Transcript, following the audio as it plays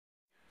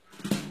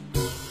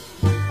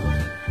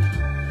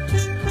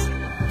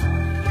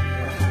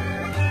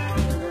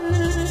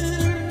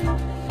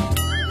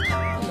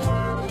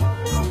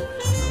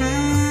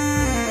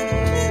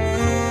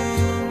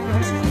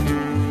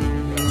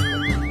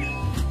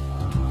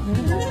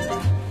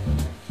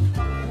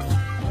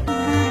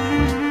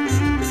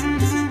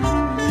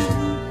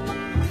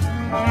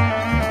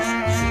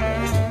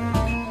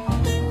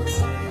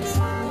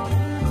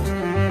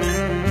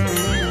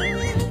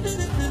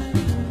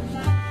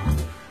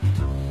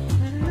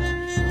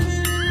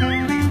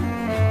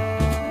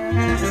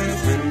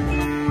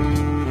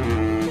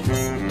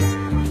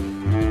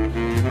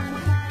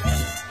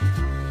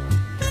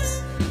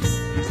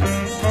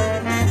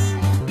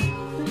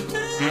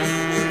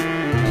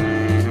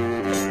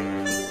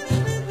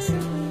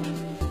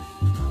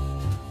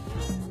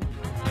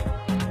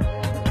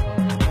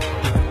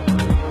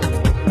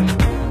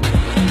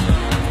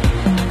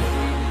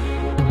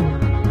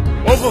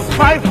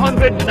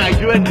favorite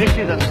Nigerian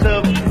dishes are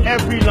served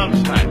every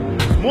lunchtime.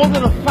 More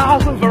than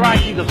 1,000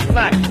 varieties of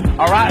snacks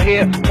are out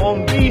here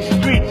on these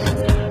streets.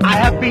 I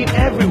have been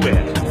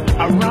everywhere,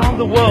 around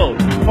the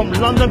world, from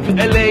London to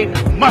LA,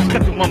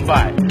 Muscat to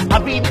Mumbai.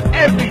 I've been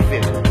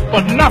everything,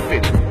 but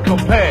nothing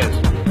compares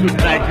to the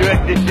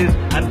Nigerian dishes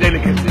and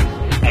delicacies.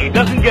 And it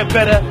doesn't get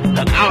better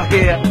than out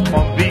here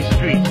on these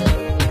streets.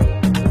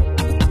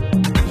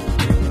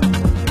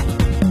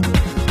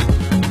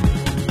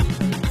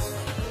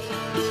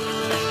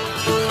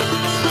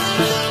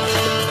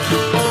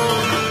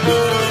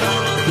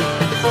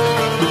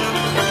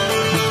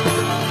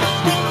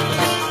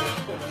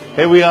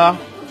 Here we are,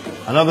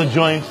 another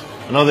joint,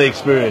 another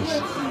experience.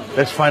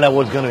 Let's find out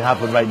what's going to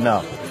happen right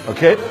now.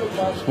 Okay?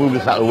 Let's move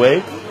this out of the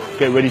way.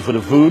 Get ready for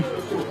the food.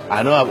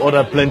 I know I've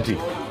ordered plenty.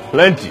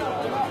 Plenty.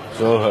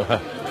 So,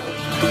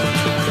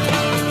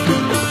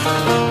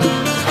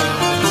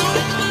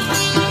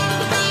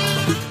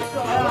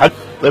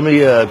 let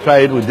me try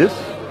it with this.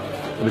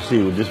 Let me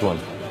see with this one.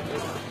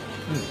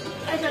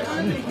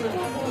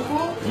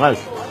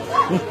 Nice.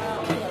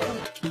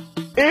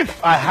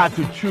 If I had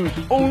to choose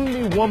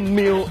only one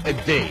meal a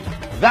day,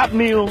 that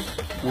meal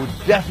would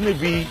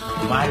definitely be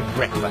my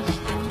breakfast.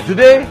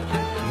 Today,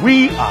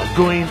 we are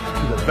going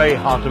to the very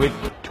heart of it,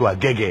 to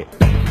Agege.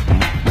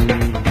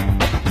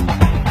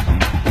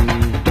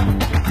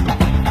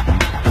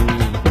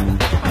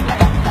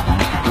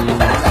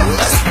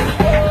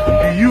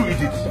 Do you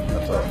eat it?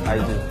 I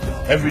do.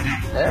 Every day?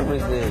 Every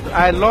day.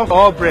 I love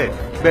all bread,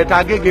 but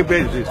Agege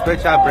bread is a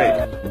special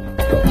bread.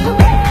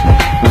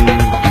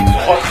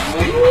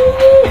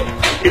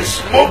 It's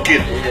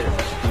smoking.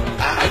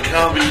 I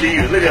can't believe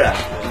it. Look at that.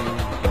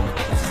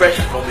 Fresh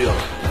from the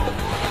oven.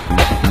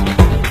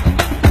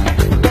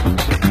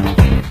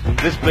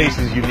 This place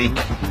is unique.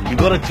 You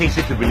gotta taste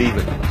it to believe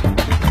it.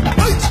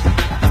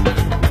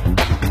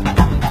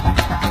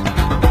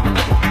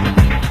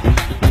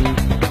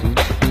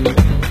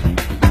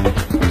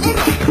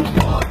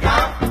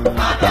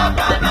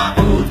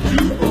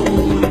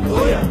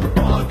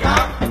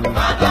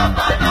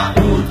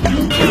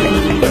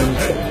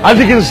 As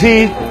you can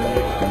see,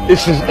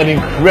 this is an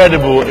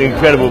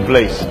incredible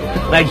place.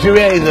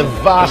 Nigeria is a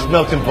vast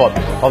melting pot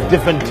of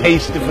different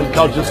tastes, different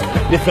cultures,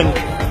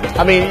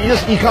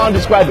 you can't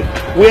describe it.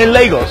 We're in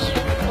Lagos,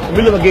 in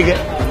the middle of Agege,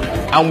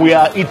 and we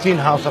are eating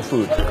Hausa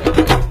food.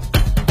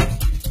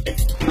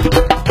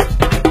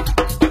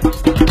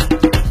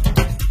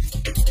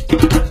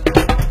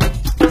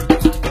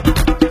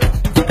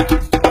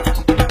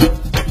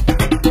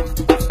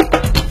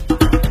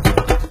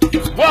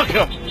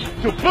 Welcome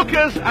to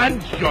Bookers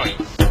and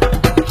Joints.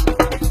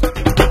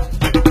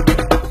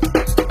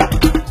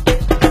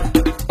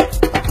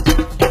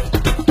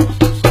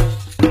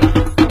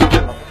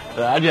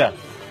 Aja,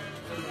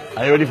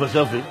 are you ready for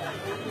selfie?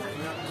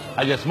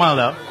 Aja, smile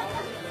now.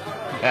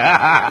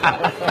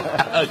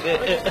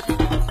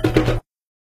 Okay.